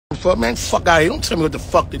fuck, man. Fuck out here. Don't tell me what the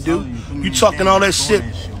fuck to do. You talking all that shit.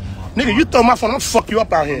 Nigga, you throw my phone, I'm gonna fuck you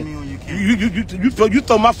up out here. You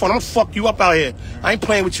throw my phone, I'm gonna fuck you up out here. I ain't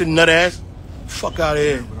playing with your nut ass. Fuck out of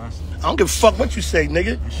here. I don't give a fuck what you say,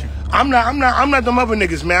 nigga. I'm not them other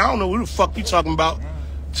niggas, man. I don't know who the fuck you talking about.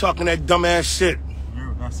 Talking that dumb ass shit.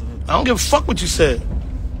 I don't give a fuck what you said.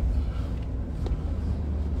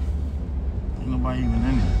 Ain't nobody even in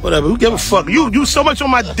there. Whatever, who give a fuck? You so much on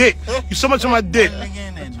my dick. You so much on my dick.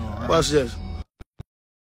 What's this?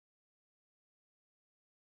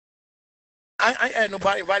 I ain't add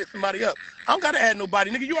nobody, invited somebody up. I don't gotta add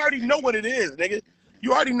nobody, nigga. You already know what it is, nigga.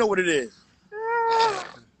 You already know what it is.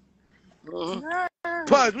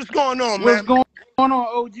 Puzz, what's going on, man? What's going on,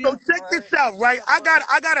 OG? So check this out, right? I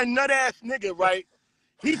got a nut ass nigga, right?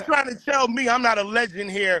 He's trying to tell me I'm not a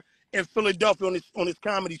legend here in Philadelphia on this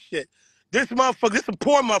comedy shit. This motherfucker, this a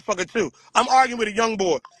poor motherfucker too. I'm arguing with a young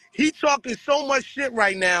boy. He talking so much shit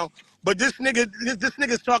right now, but this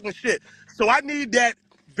nigga's talking shit. So I need that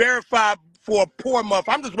verified for a poor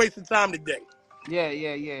motherfucker. I'm just wasting time today. Yeah.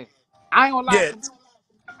 I ain't gonna lie. Yeah.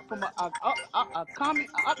 From a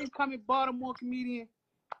up-and-coming Baltimore comedian,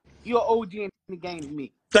 you're an OG in the game to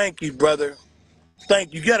me. Thank you, brother.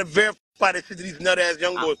 Thank you. You gotta verify that shit to these nut ass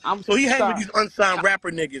young boys. So he hang with these unsigned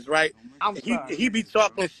rapper niggas, right? He be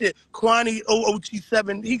talking shit. Kwani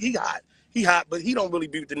OOT7, he hot. He hot, but he don't really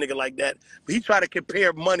be with the nigga like that. But he try to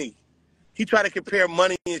compare money. He tried to compare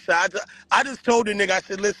money and shit. I just told the nigga, I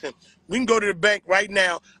said, listen, we can go to the bank right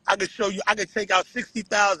now. I can show you. I can take out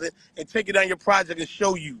 $60,000 and take it on your project and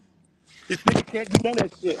show you. This nigga can't do none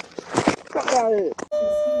of that shit. Fuck out of here.